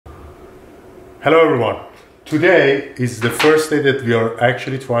Hello everyone. Today is the first day that we are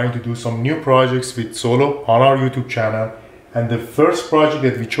actually trying to do some new projects with Solo on our YouTube channel, and the first project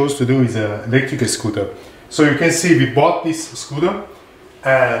that we chose to do is an electric scooter. So you can see we bought this scooter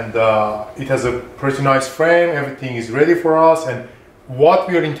and it has a pretty nice frame, everything is ready for us, and what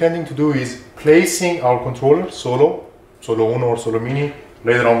we are intending to do is placing our controller, Solo Uno or Solo Mini,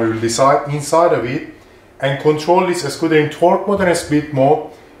 later on we will decide, inside of it, and control this scooter in torque mode and speed mode,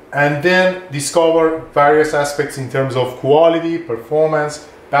 and then discover various aspects in terms of quality, performance,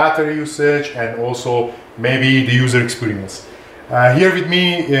 battery usage, and also maybe the user experience. Here with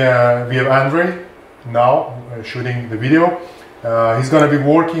me we have Andre now shooting the video. He's going to be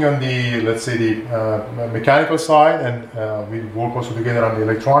working on the, let's say, the mechanical side, and we work also together on the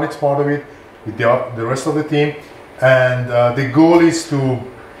electronics part of it with the rest of the team. And the goal is to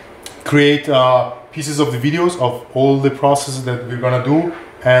create pieces of the videos of all the processes that we're going to do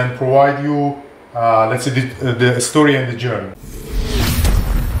and provide you, let's say, the story and the journey.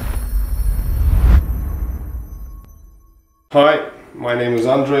 Hi, my name is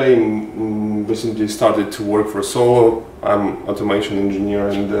Andre. Recently started to work for Solo. I'm automation engineer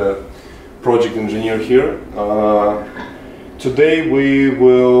and project engineer here. Today we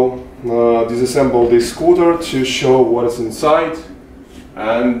will disassemble this scooter to show what is inside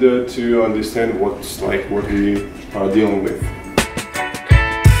and to understand what we are dealing with.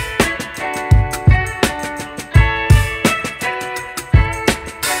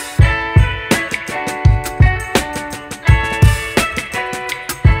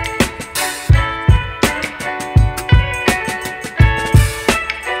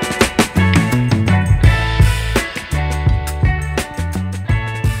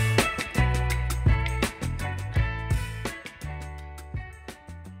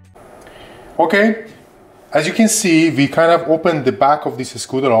 Okay, as you can see, we kind of opened the back of this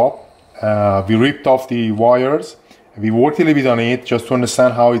scooter up. We ripped off the wires. We worked a little bit on it just to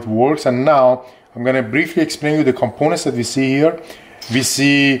understand how it works. And now I'm going to briefly explain you the components that we see here. We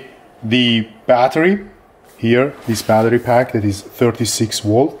see the battery here, this battery pack that is 36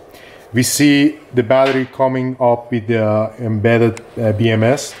 volt. We see the battery coming up with the embedded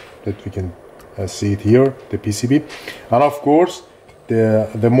BMS that we can see it here, the PCB. And of course,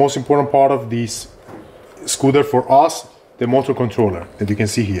 the most important part of this scooter for us, the motor controller that you can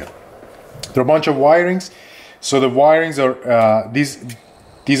see here. There are a bunch of wirings. So the wirings are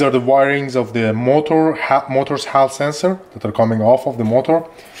these are the wirings of the motor's Hall sensor that are coming off of the motor.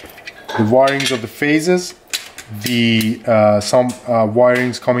 The wirings of the phases, some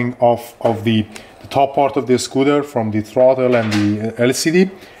wirings coming off of the top part of the scooter from the throttle and the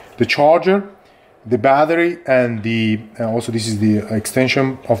LCD, the charger, the battery, and also this is the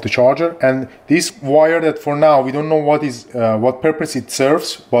extension of the charger, and this wire that for now we don't know what purpose it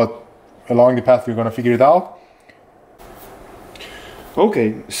serves, but along the path we're going to figure it out.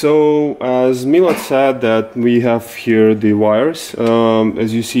 Okay, so as Milad said, that we have here the wires.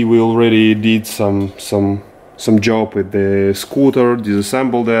 As you see, we already did some job with the scooter,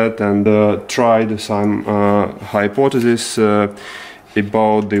 disassembled that, and tried some hypothesis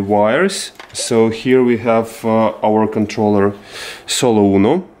about the wires. So here we have our controller Solo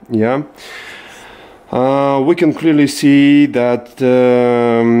Uno. Yeah, we can clearly see that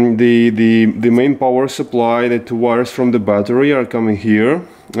the main power supply, the two wires from the battery are coming here.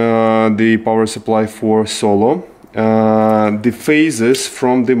 The power supply for Solo, the phases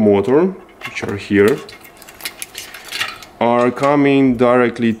from the motor, which are here, are coming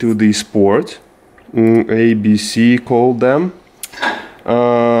directly to this port. A, B, C call them.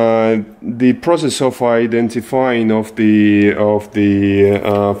 The process of identifying of the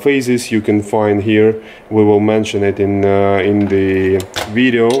phases you can find here. We will mention it in the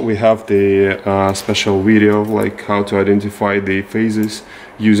video. We have the special video like how to identify the phases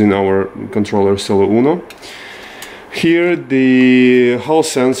using our controller Solo Uno. Here the Hall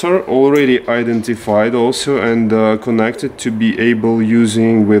sensor already identified also and connected to be able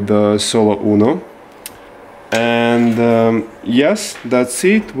using with the Solo Uno. And yes, that's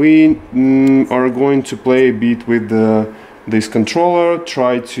it. We are going to play a bit with this controller,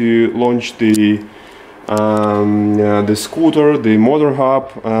 try to launch the scooter, the motor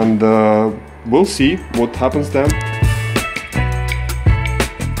hub, and we'll see what happens then.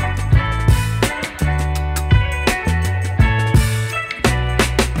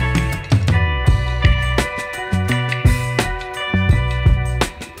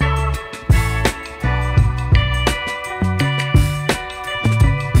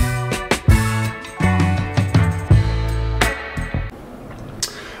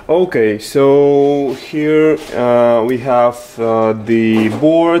 Okay, so here we have the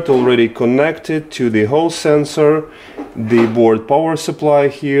board already connected to the Hall sensor, the board power supply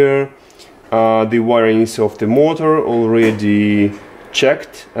here, the wirings of the motor already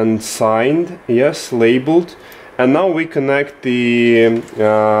checked and signed, yes, labeled, and now we connect the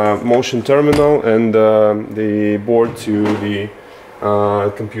motion terminal and the board to the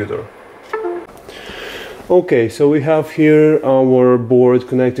computer. Okay, so we have here our board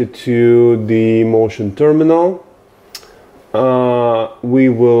connected to the motion terminal. We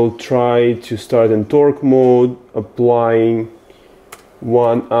will try to start in torque mode, applying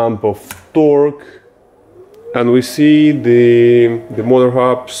 1 amp of torque, and we see the motor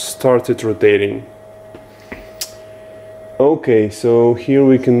hub started rotating. Okay, so here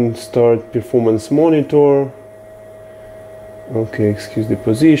we can start performance monitor. Okay, excuse the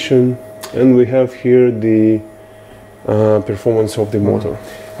position. And we have here the performance of the motor.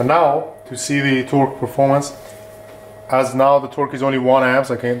 And now, to see the torque performance, as now the torque is only 1 amp,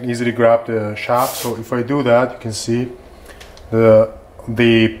 I can easily grab the shaft. So if I do that, you can see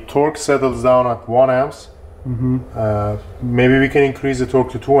the torque settles down at 1 amp. Maybe we can increase the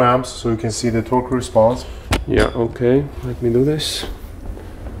torque to 2 amps so you can see the torque response. Yeah, okay, let me do this.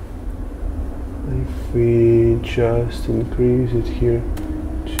 If we just increase it here,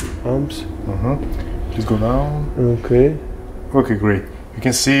 amps. Please go down. Okay. Okay, great. You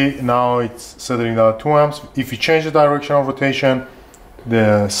can see now it's settling down at 2 amps. If you change the direction of rotation,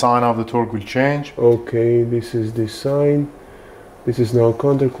 the sign of the torque will change. Okay, this is the sign. This is now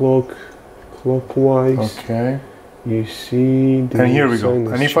clockwise. Okay. You see the and here we go.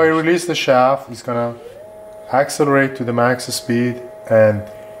 And if I release the shaft, it's gonna accelerate to the max speed and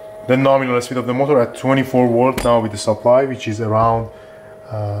the nominal speed of the motor at 24 volt now with the supply, which is around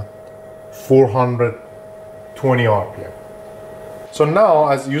 420 RPM. So now,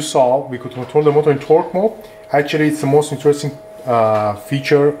 as you saw, we could control the motor in torque mode. Actually, it's the most interesting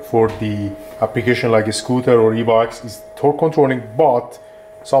feature for the application like a scooter or e-bikes is torque controlling, but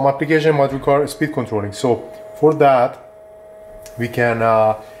some application might require speed controlling. So for that, we can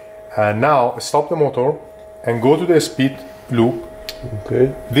now stop the motor and go to the speed loop.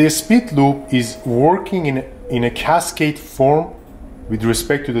 Okay. The speed loop is working in a cascade form with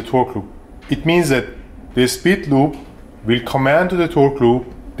respect to the torque loop. It means that the speed loop will command to the torque loop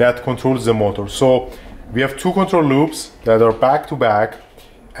that controls the motor. So we have 2 control loops that are back to back,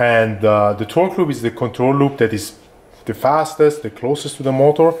 and the torque loop is the control loop that is the fastest, the closest to the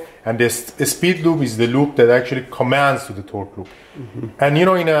motor, and the speed loop is the loop that actually commands to the torque loop. And you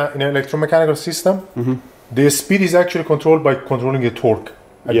know, in an electromechanical system, the speed is actually controlled by controlling the torque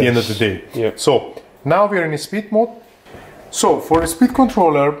at the end of the day. Yeah. So now we are in a speed mode. So for a speed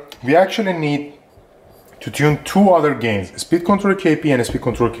controller, we actually need to tune 2 other gains, speed controller KP and speed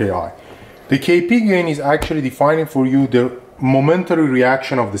controller KI. The KP gain is actually defining for you the momentary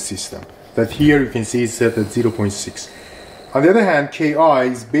reaction of the system. That here you can see is set at 0.6. On the other hand, KI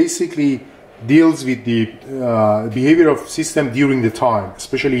is basically deals with the behavior of system during the time,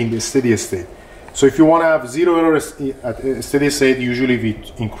 especially in the steady state. So if you want to have 0 error at a steady state, usually we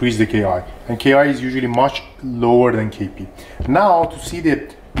increase the KI, and KI is usually much lower than KP. Now, to see the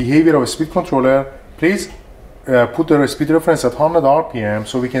behavior of a speed controller, please put the speed reference at 100 RPM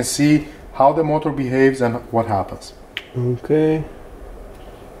so we can see how the motor behaves and what happens. Okay.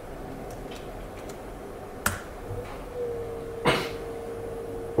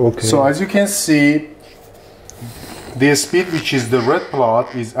 Okay. So as you can see, the speed, which is the red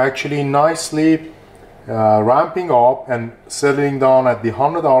plot, is actually nicely ramping up and settling down at the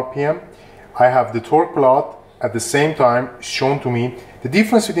 100 RPM. I have the torque plot at the same time shown to me. The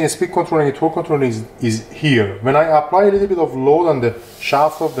difference between speed controlling and torque controlling is here. When I apply a little bit of load on the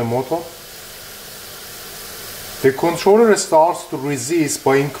shaft of the motor, the controller starts to resist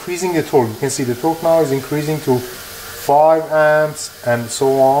by increasing the torque. You can see the torque now is increasing to 5 amps and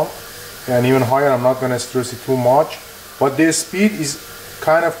so on, and even higher. I'm not going to stress it too much, but the speed is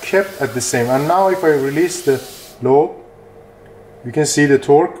kind of kept at the same. And now if I release the load, you can see the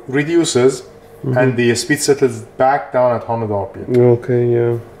torque reduces and the speed settles back down at 100 RPM. Okay,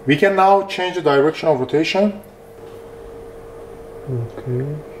 yeah. We can now change the direction of rotation.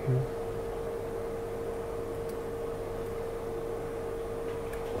 Okay.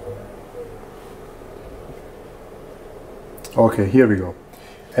 Okay, here we go.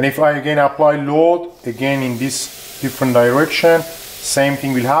 And if I again apply load, again in this different direction, same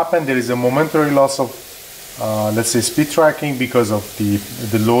thing will happen. There is a momentary loss of, let's say, speed tracking because of the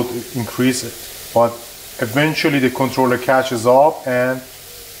load increase, but eventually the controller catches up and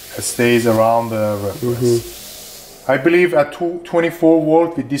stays around the reference. I believe at 24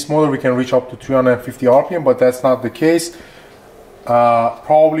 volt with this motor we can reach up to 350 RPM, but that's not the case.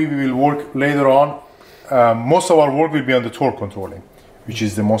 Probably we will work later on. Most of our work will be on the torque controlling, which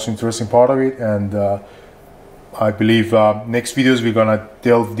is the most interesting part of it, and I believe next videos we're gonna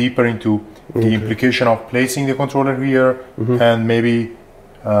delve deeper into the implication of placing the controller here and maybe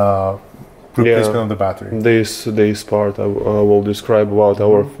replacement of the battery. This part I will describe about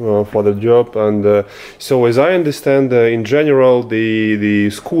our further job. And so as I understand, in general the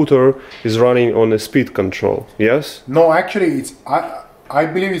scooter is running on a speed control. Yes? No, actually it's I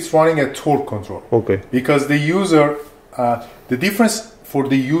believe it's running a torque control. Okay. Because the user, the difference for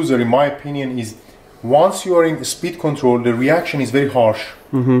the user in my opinion is once you are in speed control, the reaction is very harsh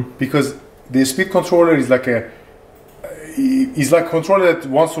because the speed controller is like a controller that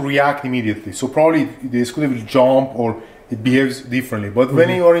wants to react immediately. So probably the scooter will jump or it behaves differently. But when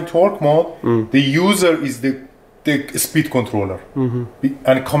you are in torque mode, the user is the speed controller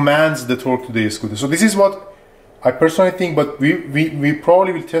and commands the torque to the scooter. So this is what I personally think. But we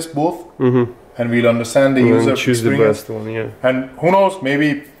probably will test both and we'll understand the user choose experience. the best one. Yeah. And who knows?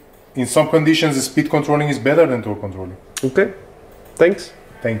 Maybe in some conditions, the speed controlling is better than torque controlling. Okay. Thanks.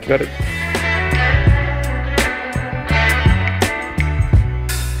 Thank you. Got it.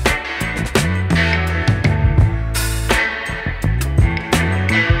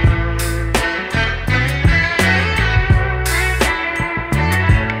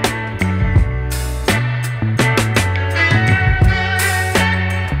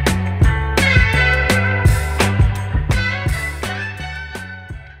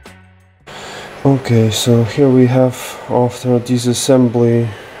 Okay, so here we have, after disassembly,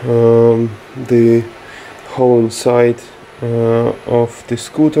 the whole inside of the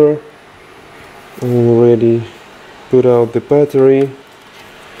scooter. Already put out the battery.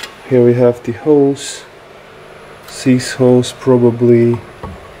 Here we have the hose, 6 hose. Probably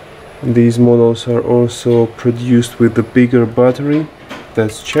these models are also produced with the bigger battery.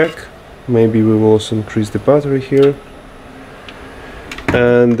 Let's check. Maybe we will also increase the battery here.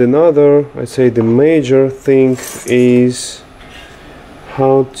 And another, I'd say the major thing is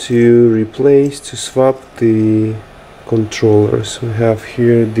how to swap the controllers. We have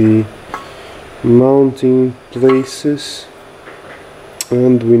here the mounting places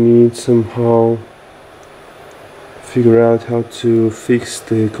and we need somehow figure out how to fix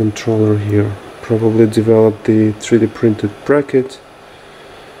the controller here. Probably develop the 3D printed bracket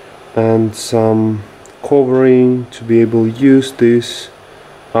and some covering to be able to use this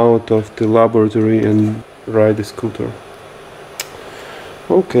out of the laboratory and ride the scooter.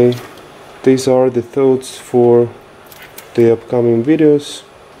 Okay, these are the thoughts for the upcoming videos.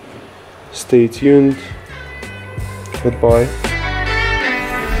 Stay tuned. Goodbye.